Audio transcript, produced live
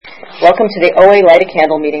Welcome to the OA Light a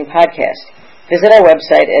Candle Meeting podcast. Visit our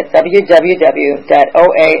website at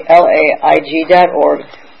www.oalaig.org,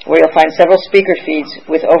 where you'll find several speaker feeds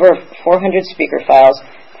with over 400 speaker files,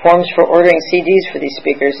 forms for ordering CDs for these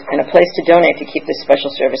speakers, and a place to donate to keep this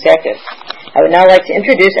special service active. I would now like to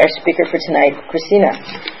introduce our speaker for tonight, Christina.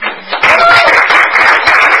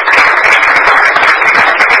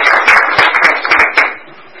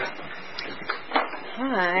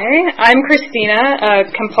 Hi, I'm Christina, a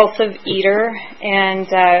compulsive eater, and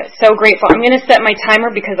so grateful. I'm going to set my timer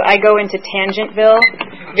because I go into Tangentville.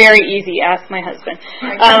 Very easy, ask my husband.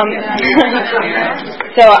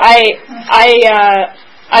 So I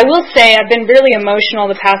will say I've been really emotional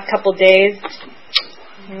the past couple days.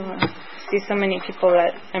 I see so many people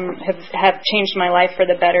that have changed my life for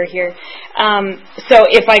the better here. So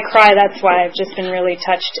if I cry, that's why. I've just been really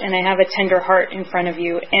touched, and I have a tender heart in front of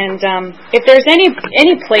you. And if there's any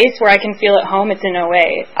place where I can feel at home, it's in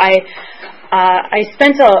OA. I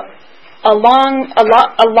spent a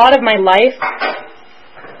lot of my life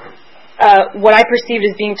what I perceived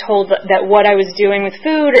as being told that what I was doing with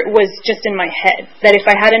food was just in my head. That if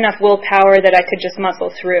I had enough willpower, that I could just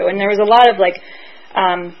muscle through. And there was a lot of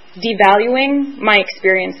devaluing my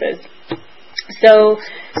experiences. So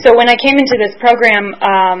when I came into this program,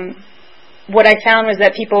 what I found was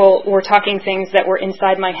that people were talking things that were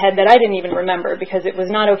inside my head that I didn't even remember because it was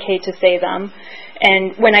not okay to say them.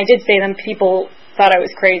 And when I did say them, people thought I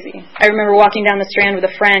was crazy. I remember walking down the Strand with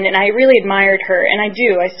a friend, and I really admired her, and I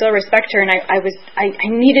do. I still respect her, and I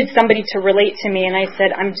needed somebody to relate to me, and I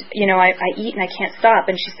said, I eat and I can't stop.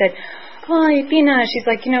 And she said, "Oh, Pina," she's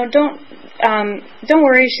like, don't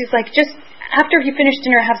worry. She's like, just after you finish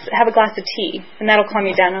dinner, have a glass of tea, and that'll calm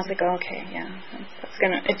you down. And I was like, oh, okay, yeah,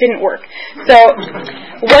 it didn't work. So,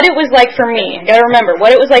 what it was like for me, I gotta remember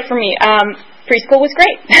what it was like for me. Preschool was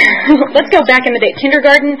great. Let's go back in the day.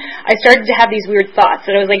 Kindergarten, I started to have these weird thoughts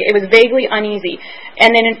that it was vaguely uneasy.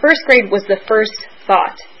 And then in first grade was the first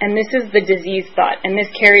thought, and this is the disease thought, and this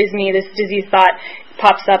carries me. This disease thought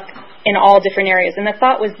pops up in all different areas. And the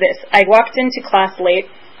thought was this. I walked into class late,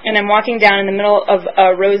 and I'm walking down in the middle of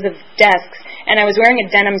rows of desks, and I was wearing a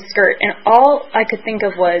denim skirt, and all I could think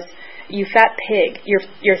of was, you fat pig, your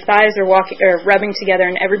thighs are rubbing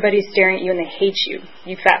together, and everybody's staring at you, and they hate you,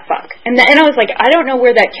 you fat fuck. And I was like, I don't know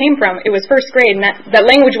where that came from. It was first grade, and that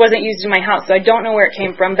language wasn't used in my house, so I don't know where it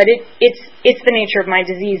came from, but it's the nature of my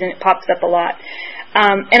disease, and it pops up a lot.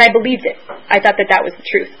 And I believed it. I thought that was the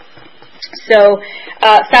truth. So,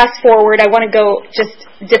 fast forward, I want to go just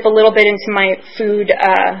dip a little bit into my food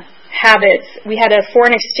habits. We had a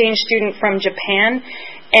foreign exchange student from Japan,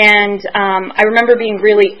 and I remember being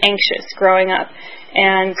really anxious growing up.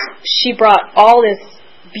 And she brought all this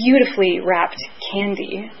beautifully wrapped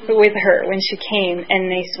candy with her when she came, and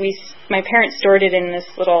my parents stored it in this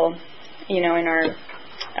little, in our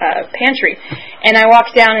pantry. And I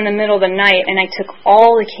walked down in the middle of the night, and I took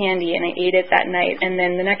all the candy and I ate it that night. And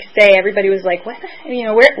then the next day, everybody was like, "What?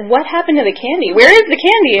 What happened to the candy? Where is the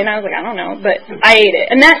candy?" And I was like, "I don't know," but I ate it.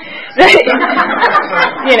 And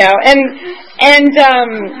and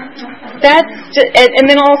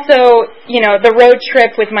then also, the road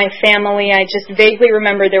trip with my family. I just vaguely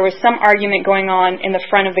remember there was some argument going on in the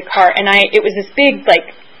front of the car, and it was this big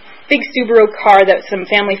Subaru car that some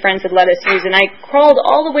family friends had let us use, and I crawled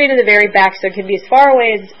all the way to the very back so it could be as far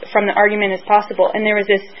away from the argument as possible, and there was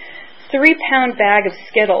this 3-pound bag of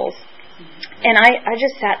Skittles, and I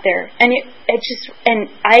just sat there, and and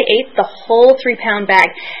I ate the whole 3-pound bag,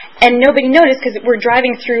 and nobody noticed because we're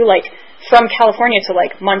driving through from California to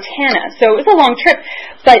Montana, so it was a long trip,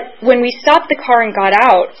 but when we stopped the car and got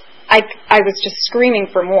out, I was just screaming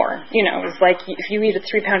for more. It was like if you eat a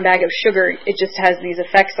 3-pound bag of sugar, it just has these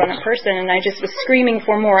effects on a person, and I just was screaming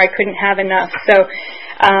for more. I couldn't have enough. So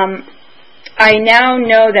I now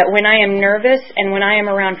know that when I am nervous and when I am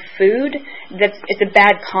around food, it's a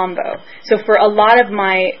bad combo. So for a lot of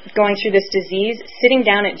my going through this disease, sitting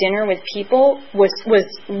down at dinner with people was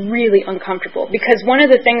really uncomfortable, because one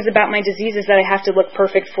of the things about my disease is that I have to look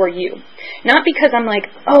perfect for you. Not because I'm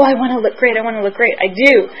like, oh, I want to look great. I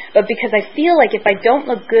do. But because I feel like if I don't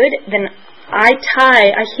look good, then I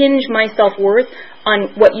hinge my self-worth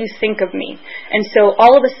on what you think of me. And so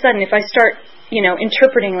all of a sudden, if I start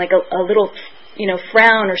interpreting a little,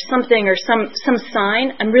 frown or something or some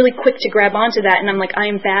sign, I'm really quick to grab onto that, and I'm like, I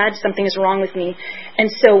am bad, something is wrong with me. And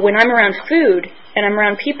so when I'm around food and I'm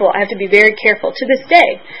around people, I have to be very careful to this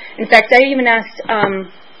day. In fact, I even asked, I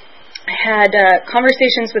had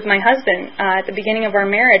conversations with my husband at the beginning of our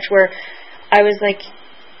marriage where I was like,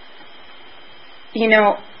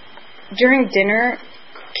 during dinner,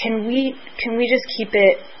 can we just keep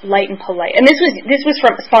it light and polite? And this was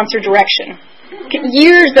from sponsor direction.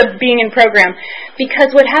 Years of being in program,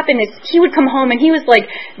 because what happened is he would come home and he was like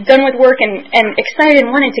done with work and excited and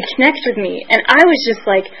wanted to connect with me, and I was just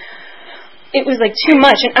like, it was like too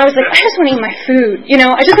much, and I was like, I just want to eat my food,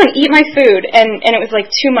 I just want to eat my food, and it was like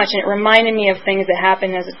too much, and it reminded me of things that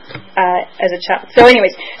happened as a child. So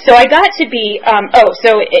anyways, so I got to be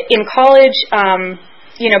so in college,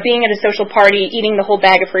 being at a social party, eating the whole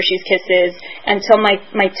bag of Hershey's Kisses until my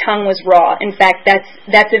tongue was raw. In fact, that's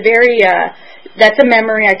a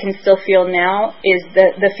memory I can still feel now, is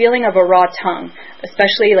the feeling of a raw tongue,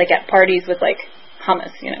 especially like at parties with like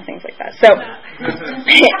hummus, things like that. So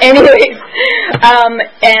anyways,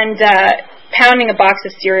 and pounding a box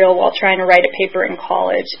of cereal while trying to write a paper in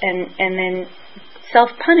college, and then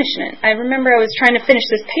self-punishment. I remember I was trying to finish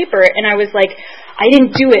this paper and I was like, I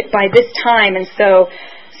didn't do it by this time, and so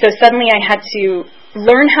suddenly I had to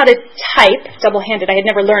learn how to type double-handed. I had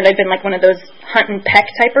never learned. I'd been like one of those hunt and peck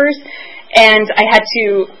typers, and I had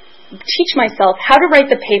to teach myself how to write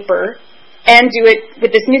the paper and do it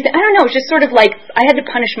with this new thing. I don't know, it was just sort of like I had to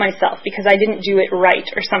punish myself because I didn't do it right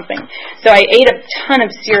or something. So I ate a ton of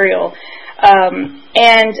cereal,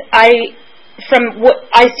 and I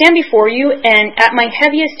stand before you, and at my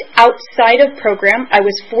heaviest outside of program, I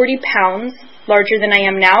was 40 pounds larger than I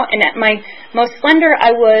am now, and at my most slender,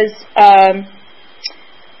 I was, I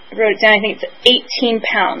wrote it down, I think it's 18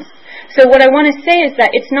 pounds. So what I want to say is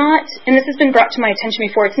that it's not, and this has been brought to my attention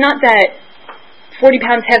before, it's not that 40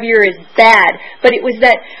 pounds heavier is bad, but it was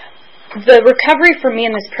that the recovery for me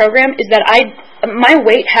in this program is that my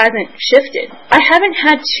weight hasn't shifted. I haven't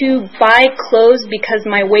had to buy clothes because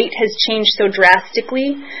my weight has changed so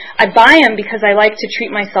drastically. I buy them because I like to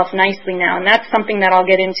treat myself nicely now, and that's something that I'll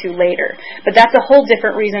get into later. But that's a whole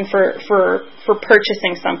different reason for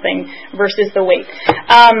purchasing something versus the weight.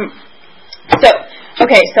 So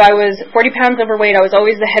I was 40 pounds overweight. I was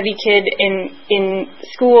always the heavy kid in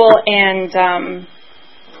school, and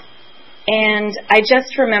I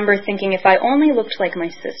just remember thinking, if I only looked like my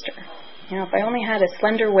sister, if I only had a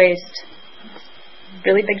slender waist,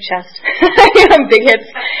 really big chest, big hips,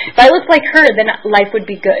 if I looked like her, then life would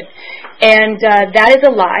be good. And that is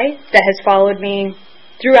a lie that has followed me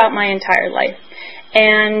throughout my entire life.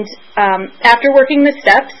 And after working the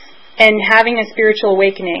steps and having a spiritual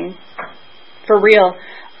awakening, for real,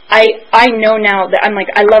 I know now that I'm like,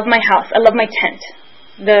 I love my house. I love my tent.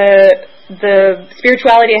 The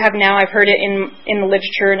spirituality I have now, I've heard it in the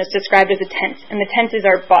literature, and it's described as a tent. And the tent is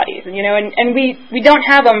our bodies, and we don't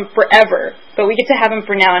have them forever, but we get to have them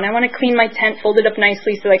for now. And I want to clean my tent, fold it up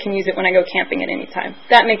nicely so I can use it when I go camping at any time.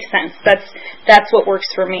 That makes sense. That's what works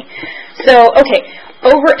for me. So,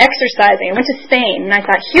 over exercising, I went to Spain, and I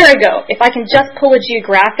thought, here I go. If I can just pull a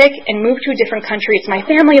geographic and move to a different country, it's my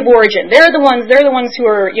family of origin. They're the ones who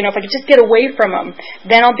are, if I could just get away from them,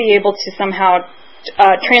 then I'll be able to somehow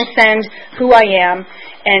transcend who I am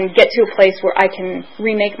and get to a place where I can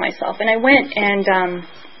remake myself. And I went, and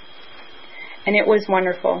it was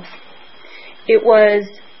wonderful. It was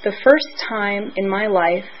the first time in my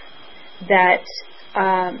life that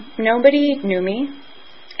nobody knew me,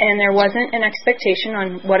 and there wasn't an expectation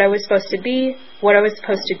on what I was supposed to be, what I was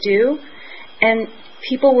supposed to do, and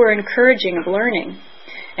people were encouraging of learning,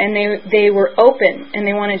 and they were open, and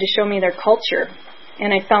they wanted to show me their culture.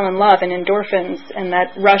 And I fell in love, and endorphins and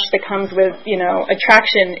that rush that comes with,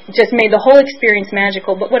 attraction just made the whole experience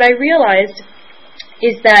magical. But what I realized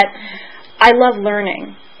is that I love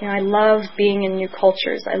learning. I love being in new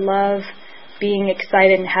cultures. I love being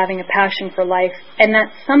excited and having a passion for life. And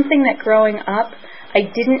that's something that growing up, I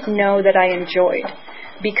didn't know that I enjoyed,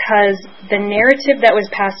 because the narrative that was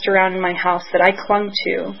passed around in my house that I clung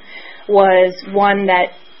to was one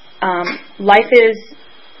that life is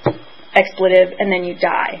expletive, and then you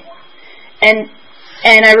die. And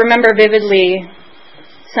I remember vividly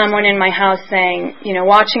someone in my house saying,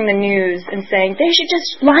 watching the news and saying, they should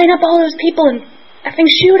just line up all those people and effing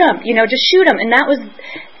shoot them, just shoot them. And that was,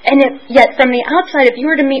 yet from the outside, if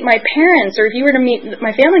you were to meet my parents or if you were to meet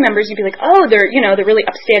my family members, you'd be like, oh, they're really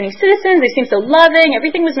upstanding citizens. They seem so loving.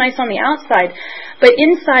 Everything was nice on the outside. But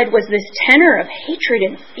inside was this tenor of hatred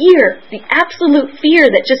and fear, the absolute fear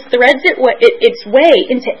that just threads its way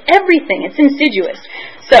into everything. It's insidious.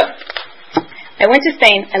 So I went to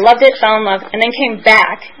Spain. I loved it, fell in love, and then came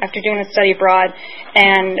back after doing a study abroad,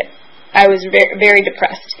 and I was very, very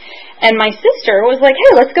depressed. And my sister was like,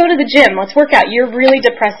 hey, let's go to the gym. Let's work out. You're really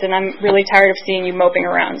depressed, and I'm really tired of seeing you moping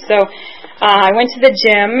around. So I went to the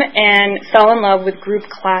gym and fell in love with group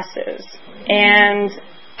classes. And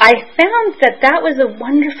I found that was a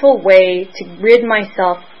wonderful way to rid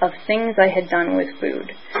myself of things I had done with food,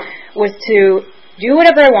 was to do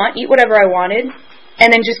whatever I want, eat whatever I wanted, and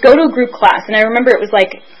then just go to a group class. And I remember it was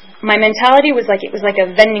like, my mentality was like, it was like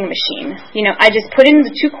a vending machine. You know, I just put in the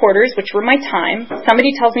 2 quarters, which were my time.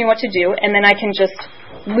 Somebody tells me what to do, and then I can just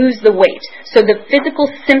lose the weight. So the physical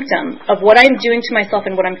symptom of what I'm doing to myself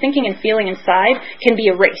and what I'm thinking and feeling inside can be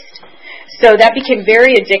erased. So that became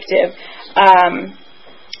very addictive,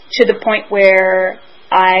 to the point where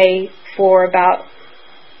I, for about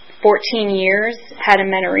 14 years, had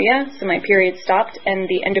amenorrhea, so my period stopped, and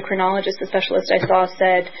the endocrinologist, the specialist I saw,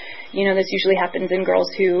 said, you know, this usually happens in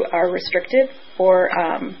girls who are restrictive or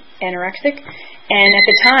anorexic. And at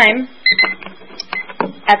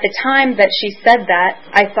the time that she said that,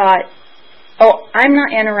 I thought, oh, I'm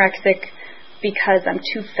not anorexic because I'm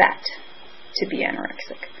too fat to be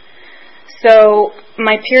anorexic. So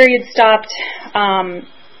my period stopped,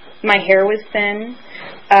 my hair was thin,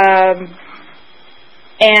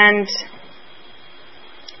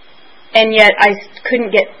 and yet I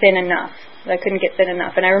couldn't get thin enough.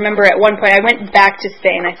 And I remember at one point I went back to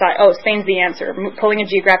Spain. I thought, oh, Spain's the answer. Pulling a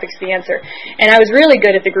geographic's the answer. And I was really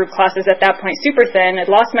good at the group classes at that point, super thin. I'd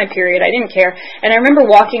lost my period. I didn't care. And I remember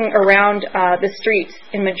walking around the streets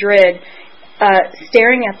in Madrid,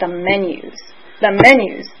 staring at the menus,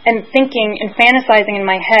 and thinking and fantasizing in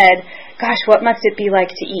my head, gosh, what must it be like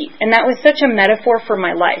to eat? And that was such a metaphor for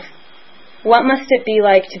my life. What must it be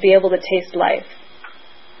like to be able to taste life?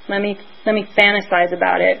 Let me fantasize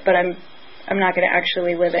about it, but I'm not going to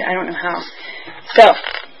actually live it. I don't know how. So,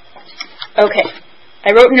 okay.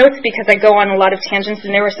 I wrote notes because I go on a lot of tangents,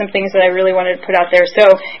 and there were some things that I really wanted to put out there.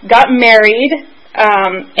 So, got married,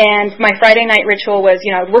 and my Friday night ritual was,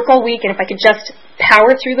 you know, I'd work all week, and if I could just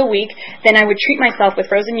power through the week, then I would treat myself with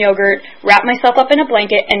frozen yogurt, wrap myself up in a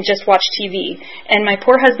blanket, and just watch TV. And my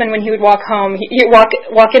poor husband, when he would walk home, he'd walk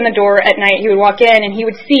in the door at night, he would walk in, and he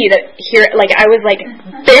would see that here, like, I was, like,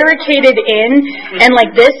 barricaded in, and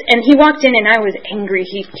like this, and he walked in, and I was angry.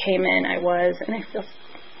 He came in, and I feel...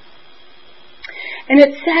 And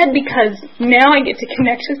it's sad because now I get to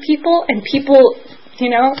connect with people, and people,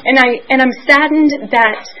 you know, and I'm saddened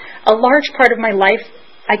that a large part of my life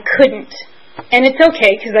I couldn't. And it's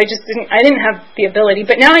okay, because I didn't have the ability,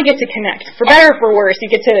 but now I get to connect. For better or for worse, you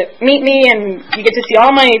get to meet me, and you get to see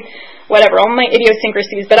all my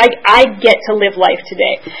idiosyncrasies, but I get to live life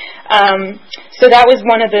today. So that was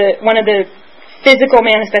one of the physical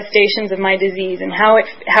manifestations of my disease, and how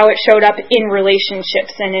it showed up in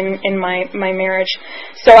relationships and in my marriage.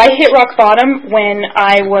 So I hit rock bottom when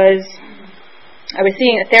I was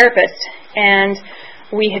seeing a therapist, and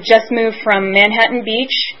we had just moved from Manhattan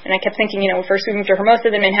Beach, and I kept thinking, you know, first we moved to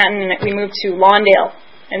Hermosa, then Manhattan, and we moved to Lawndale.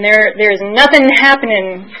 And there's nothing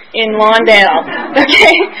happening in Lawndale,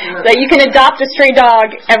 okay? That you can adopt a stray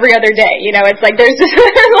dog every other day. You know, it's like there's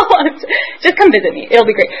just come visit me. It'll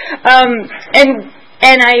be great.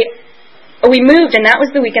 We moved, and that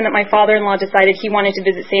was the weekend that my father-in-law decided he wanted to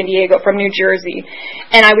visit San Diego from New Jersey.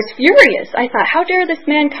 And I was furious. I thought, how dare this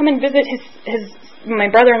man come and visit my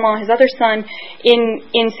brother-in-law, his other son,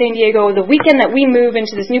 in San Diego the weekend that we move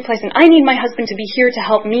into this new place, and I need my husband to be here to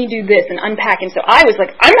help me do this and unpack. And so I was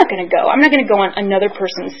like, I'm not going to go. I'm not going to go on another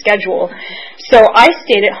person's schedule. So I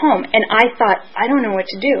stayed at home, and I thought, I don't know what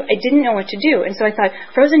to do. I didn't know what to do. And so I thought,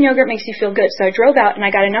 frozen yogurt makes you feel good. So I drove out, and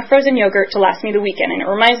I got enough frozen yogurt to last me the weekend. And it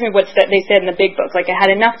reminds me of what they said in the big book. Like, I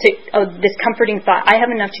had enough this comforting thought, I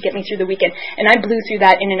have enough to get me through the weekend. And I blew through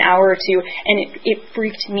that in an hour or two, and it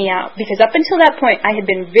freaked me out. Because up until that point, I had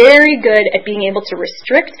been very good at being able to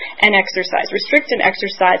restrict and exercise,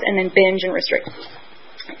 and then binge and restrict.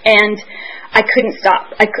 And I couldn't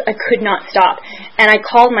stop. I could not stop. And I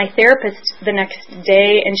called my therapist the next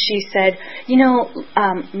day, and she said, you know,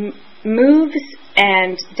 moves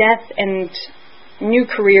and death and new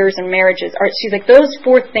careers and marriages she's like, those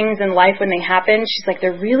 4 things in life, when they happen, she's like,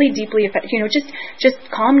 they're really deeply affected. You know, just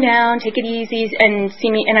calm down, take it easy, and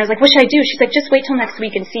see me. And I was like, what should I do? She's like, just wait till next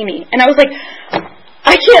week and see me. And I was like,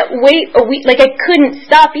 I can't wait a week. Like, I couldn't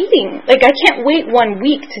stop eating. Like, I can't wait 1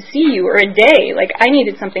 week to see you, or a day. Like, I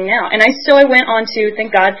needed something now. And I went on to,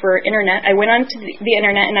 thank God for internet, I went on to the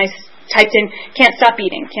internet, and I typed in, can't stop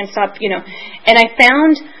eating, can't stop, you know. And I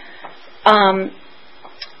found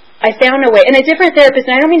a way. And a different therapist,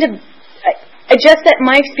 and I don't mean to, just that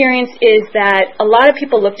my experience is that a lot of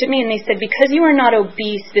people looked at me and they said, because you are not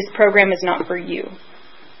obese, this program is not for you.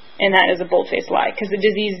 And that is a bold-faced lie, because the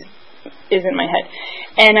disease is in my head.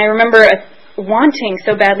 And I remember wanting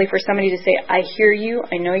so badly for somebody to say, I hear you,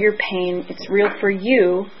 I know your pain, it's real for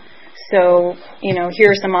you, so,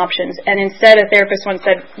 here are some options. And instead, a therapist once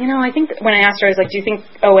said, I think, when I asked her, I was like, do you think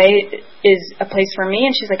OA is a place for me?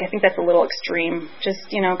 And she's like, I think that's a little extreme. Just,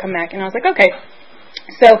 come back. And I was like, okay.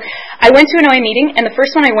 So I went to an OA meeting, and the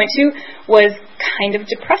first one I went to was kind of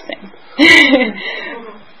depressing.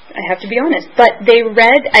 I have to be honest. But they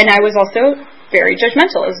read, and I was also very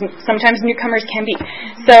judgmental, as sometimes newcomers can be.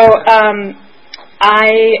 So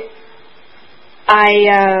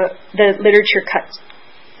the literature cut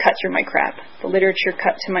through my crap. The literature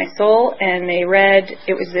cut to my soul, and they read,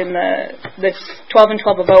 it was in the 12 and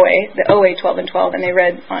 12 of OA, the OA 12 and 12, and they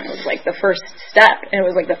read on, it was like the first step, and it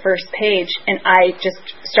was like the first page, and I just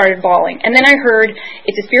started bawling. And then I heard,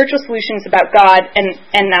 it's a spiritual solution, it's about God, and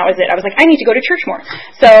that was it. I was like, I need to go to church more.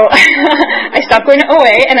 So I stopped going to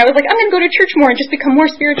OA, and I was like, I'm going to go to church more and just become more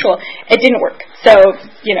spiritual. It didn't work. So,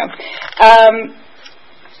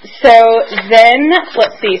 So then,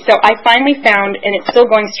 let's see, so I finally found, and it's still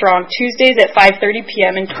going strong, Tuesdays at 5:30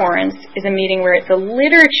 p.m. in Torrance is a meeting where it's a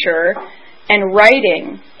literature and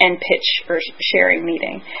writing and pitch or sharing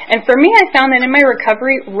meeting. And for me, I found that in my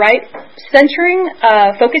recovery,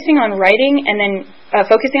 focusing on writing and then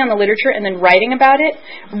focusing on the literature and then writing about it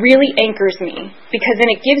really anchors me, because then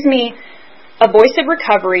it gives me a voice of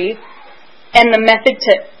recovery and the method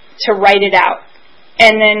to write it out.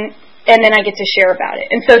 And then I get to share about it.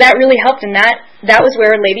 And so that really helped, and that was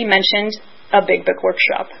where a lady mentioned a big book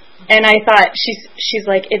workshop. And I thought, she's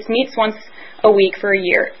like, it meets once a week for a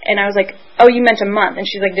year. And I was like, oh, you meant a month. And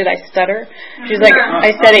she's like, did I stutter? She's like, I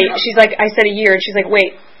said a year. And she's like,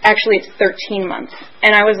 wait, actually it's 13 months.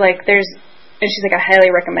 And I was like, and she's like, I highly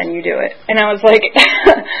recommend you do it. And I was like,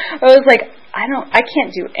 I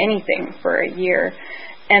can't do anything for a year.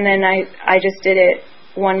 And then I just did it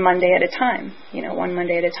one Monday at a time, one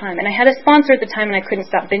Monday at a time. And I had a sponsor at the time, and I couldn't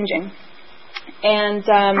stop binging. And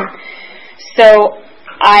so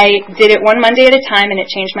I did it one Monday at a time, and it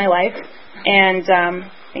changed my life. And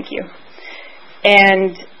thank you.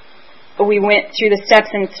 And we went through the steps,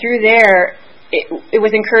 and through there, it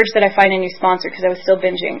was encouraged that I find a new sponsor because I was still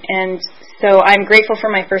binging. And so I'm grateful for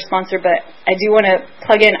my first sponsor, but I do want to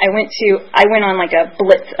plug in. I went on like a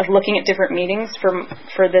blitz of looking at different meetings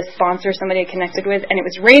for this sponsor somebody I connected with, and it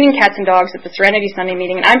was raining cats and dogs at the Serenity Sunday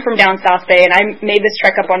meeting, and I'm from down South Bay, and I made this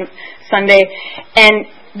trek up on Sunday, and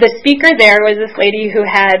the speaker there was this lady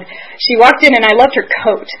she walked in, and I loved her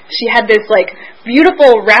coat. She had this like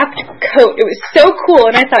beautiful wrapped coat. It was so cool,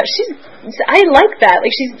 and I thought, I like that.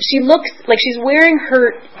 Like she looks like she's wearing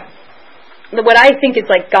what I think is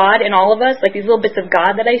like God in all of us, like these little bits of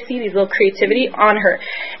God that I see, these little creativity on her.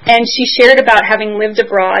 And she shared about having lived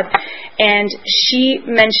abroad, and she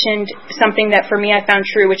mentioned something that for me I found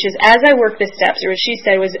true, which is as I worked the steps, or what she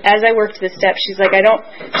said was, as I worked the steps, she's like,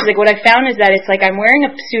 what I found is that it's like I'm wearing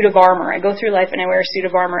a suit of armor. I go through life and I wear a suit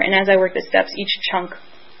of armor, and as I work the steps, each chunk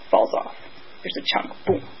falls off. There's a chunk,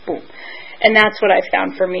 boom, boom. And that's what I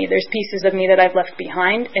found for me. There's pieces of me that I've left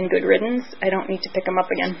behind, and good riddance. I don't need to pick them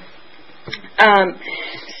up again.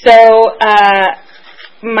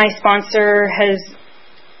 My sponsor has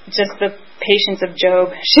just the patience of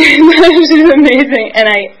Job. She's amazing, and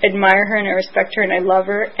I admire her, and I respect her, and I love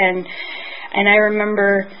her. And I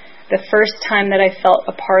remember the first time that I felt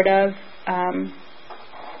a part of.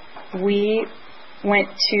 We went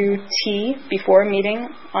to tea before a meeting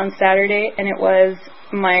on Saturday, and it was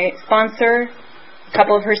my sponsor, a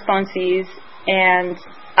couple of her sponsees, and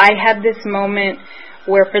I had this moment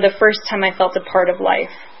where for the first time I felt a part of life.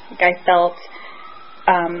 Like I felt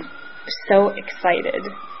so excited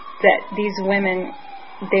that these women,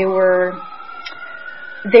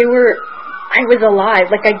 I was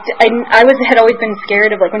alive. Like I had always been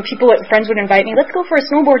scared of like when friends would invite me, let's go for a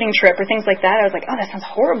snowboarding trip or things like that. I was like, oh, that sounds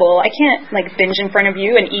horrible. I can't like binge in front of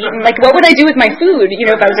you and eat. And like, what would I do with my food?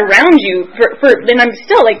 If I was around you then I'm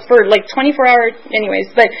still like for like 24 hours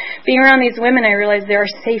anyways. But being around these women, I realized there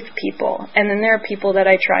are safe people. And then there are people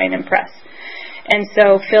that I try and impress. And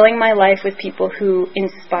so filling my life with people who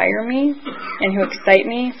inspire me and who excite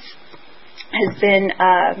me has been,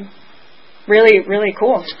 really, really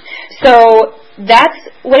cool. So that's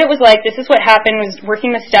what it was like. This is what happened, was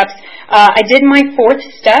working the steps. I did my fourth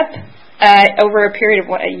step over a period of,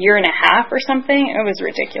 a year and a half or something. It was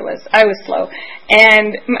ridiculous. I was slow.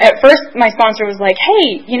 And at first, my sponsor was like,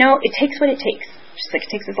 hey, it takes what it takes. She's like,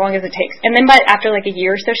 it takes as long as it takes. And then after like a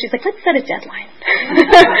year or so, she's like, let's set a deadline.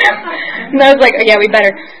 And I was like, oh, yeah, we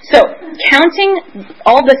better. So counting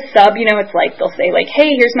all the sub, it's like they'll say like,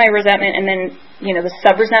 hey, here's my resentment, and then the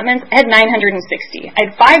sub-resentments, I had 960. I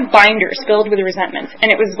had 5 binders filled with resentments, and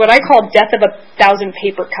it was what I call death of 1,000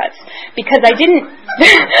 paper cuts, because I didn't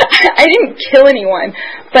I didn't kill anyone,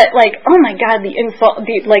 but like, oh my God, the insult,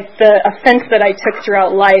 the offense that I took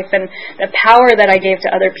throughout life, and the power that I gave to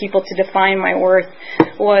other people to define my worth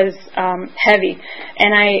was heavy.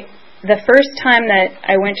 And the first time that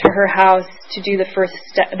I went to her house to do the fourth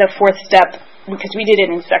step, because we did it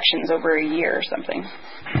in sections over a year or something.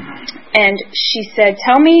 And she said,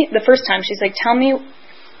 the first time, she's like, tell me,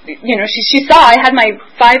 she saw I had my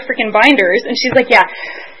 5 freaking binders, and she's like, yeah,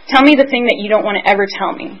 tell me the thing that you don't want to ever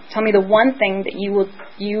tell me. Tell me the one thing that you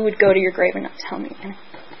would go to your grave and not tell me.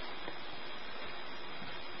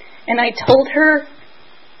 And I told her,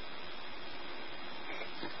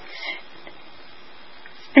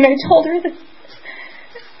 that,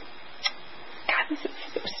 God, this is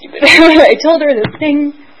so stupid. I told her the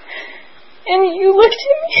thing, and you looked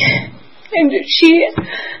at me, and she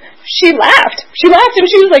laughed. She laughed, and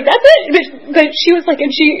she was like, that's it. But she was like,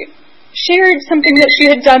 and she shared something that she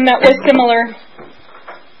had done that was similar.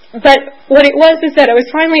 But what it was is that I was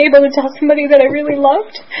finally able to tell somebody that I really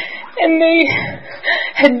loved, and they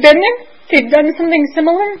had been there. They'd done something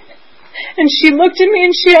similar. And she looked at me,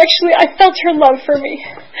 and I felt her love for me.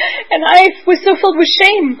 And I was so filled with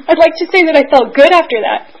shame. I'd like to say that I felt good after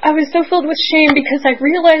that. I was so filled with shame because I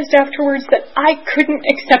realized afterwards that I couldn't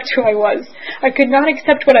accept who I was. I could not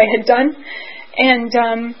accept what I had done. And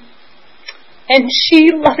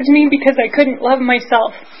she loved me because I couldn't love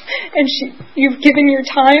myself. And you've given your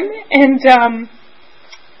time. And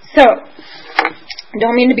so, I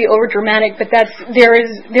don't mean to be over dramatic, but there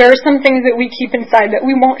are some things that we keep inside that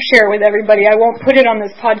we won't share with everybody. I won't put it on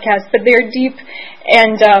this podcast, but they're deep,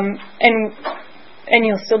 and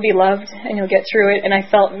you'll still be loved, and you'll get through it. And I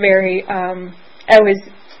felt I was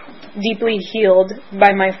deeply healed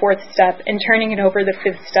by my 4th step, and turning it over the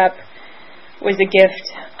 5th step was a gift.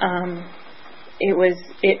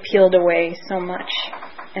 It peeled away so much.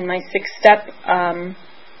 And my 6th step,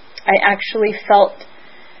 I actually felt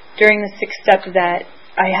during the 6th step that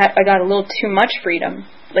I got a little too much freedom.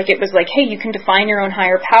 Like, it was like, hey, you can define your own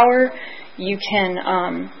higher power. You can,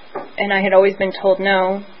 and I had always been told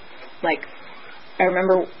no. Like, I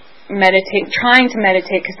remember trying to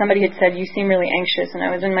meditate, because somebody had said, you seem really anxious, and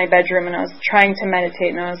I was in my bedroom, and I was trying to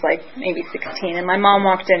meditate, and I was like maybe 16, and my mom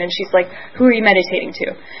walked in, and she's like, who are you meditating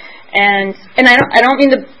to? And I don't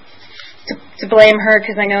mean to blame her,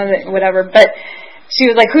 because I know that whatever, but she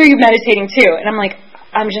was like, who are you meditating to? And I'm like,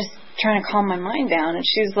 I'm just trying to calm my mind down. And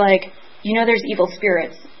she's like, there's evil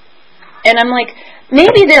spirits. And I'm like,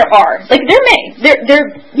 maybe there are. Like, there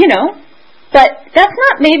but that's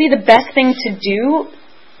not maybe the best thing to do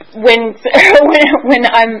when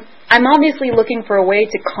I'm obviously looking for a way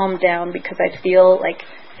to calm down because I feel like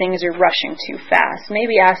things are rushing too fast.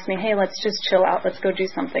 Maybe ask me, hey, let's just chill out. Let's go do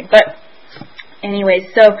something. But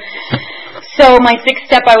anyways, so my 6th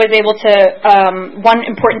step, I was able to, one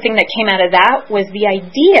important thing that came out of that was the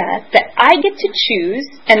idea that I get to choose,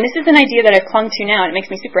 and this is an idea that I've clung to now, and it makes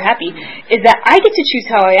me super happy, is that I get to choose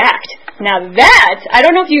how I act. Now that, I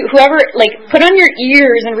don't know if whoever, put on your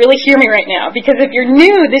ears and really hear me right now, because if you're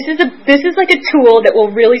new, this is like a tool that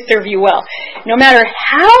will really serve you well. No matter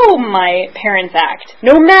how my parents act,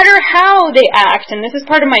 no matter how they act, and this is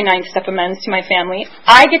part of my 9th step amends to my family,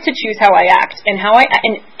 I get to choose how I act, and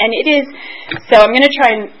it is, so I'm going to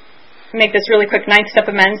try and make this really quick. 9th step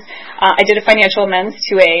amends. I did a financial amends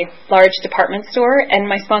to a large department store, and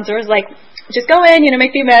my sponsor was like, just go in,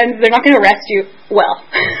 make the amends. They're not going to arrest you. Well,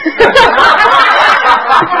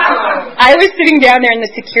 I was sitting down there in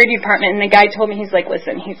the security department, and the guy told me, he's like,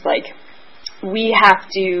 listen, we have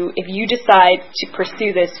to, if you decide to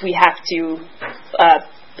pursue this, we have to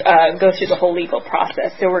go through the whole legal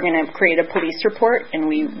process. So we're going to create a police report, and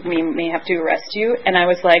we may have to arrest you. And I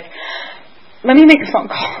was like, let me make a phone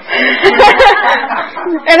call.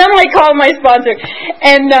 And I'm like calling my sponsor.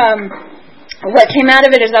 And what came out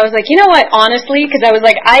of it is I was like, you know what, honestly, because I was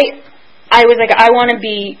like, I want to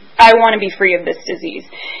be free of this disease.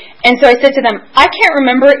 And so I said to them, I can't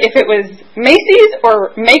remember if it was Macy's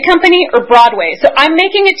or May Company or Broadway. So I'm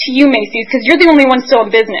making it to you, Macy's, because you're the only one still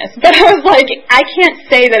in business. But I was like, I can't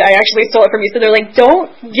say that I actually stole it from you. So they're like,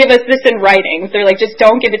 don't give us this in writing. They're like, just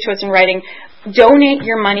don't give it to us in writing. Donate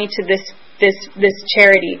your money to this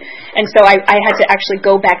charity. And so I had to actually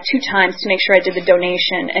go back 2 times to make sure I did the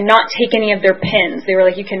donation and not take any of their pins. They were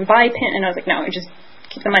like, you can buy pin. And I was like, no, just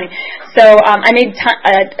keep the money. So I made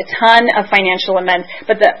a ton of financial amends.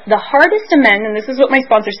 But the hardest amends, and this is what my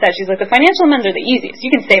sponsor said, she's like, the financial amends are the easiest.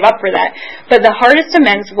 You can save up for that. But the hardest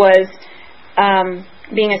amends was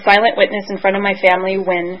being a silent witness in front of my family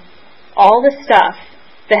when all the stuff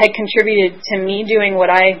that had contributed to me doing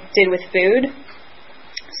what I did with food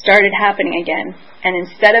started happening again. And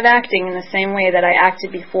instead of acting in the same way that I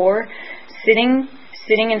acted before, sitting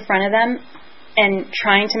in front of them and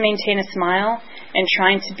trying to maintain a smile and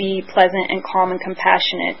trying to be pleasant and calm and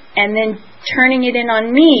compassionate, and then turning it in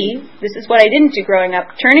on me, this is what I didn't do growing up,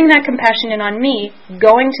 turning that compassion in on me,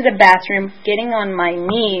 going to the bathroom, getting on my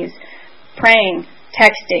knees, praying,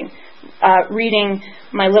 texting, reading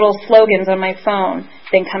my little slogans on my phone,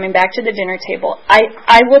 then coming back to the dinner table.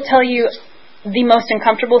 I will tell you, the most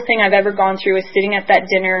uncomfortable thing I've ever gone through is sitting at that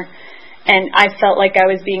dinner, and I felt like I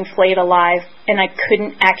was being flayed alive, and I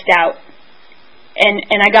couldn't act out. And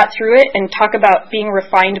I got through it, and talk about being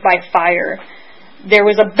refined by fire. There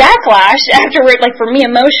was a backlash afterward, like for me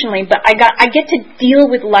emotionally, but I get to deal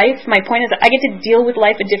with life. My point is I get to deal with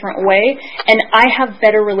life a different way, and I have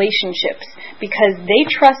better relationships because they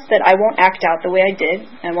trust that I won't act out the way I did,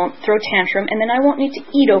 I won't throw tantrum, and then I won't need to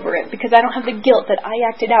eat over it because I don't have the guilt that I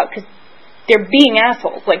acted out because they're being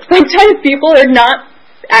assholes. Like sometimes people are not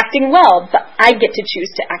acting well, but I get to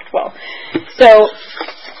choose to act well. So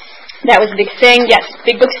that was a big thing. Yes,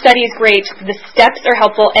 Big Book study is great. The steps are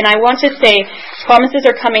helpful. And I want to say promises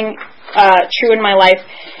are coming true in my life.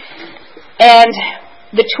 And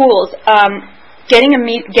the tools. Getting to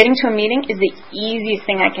a meeting is the easiest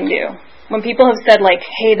thing I can do. When people have said, like,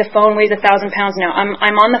 hey, the phone weighs 1,000 pounds now.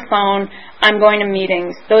 I'm on the phone. I'm going to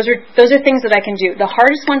meetings. Those are things that I can do. The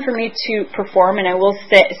hardest one for me to perform, and I will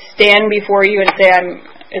stand before you and say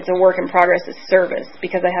it's a work in progress, is service,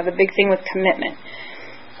 because I have a big thing with commitment.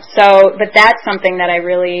 So, but that's something that I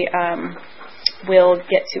really will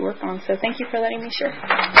get to work on. So thank you for letting me share.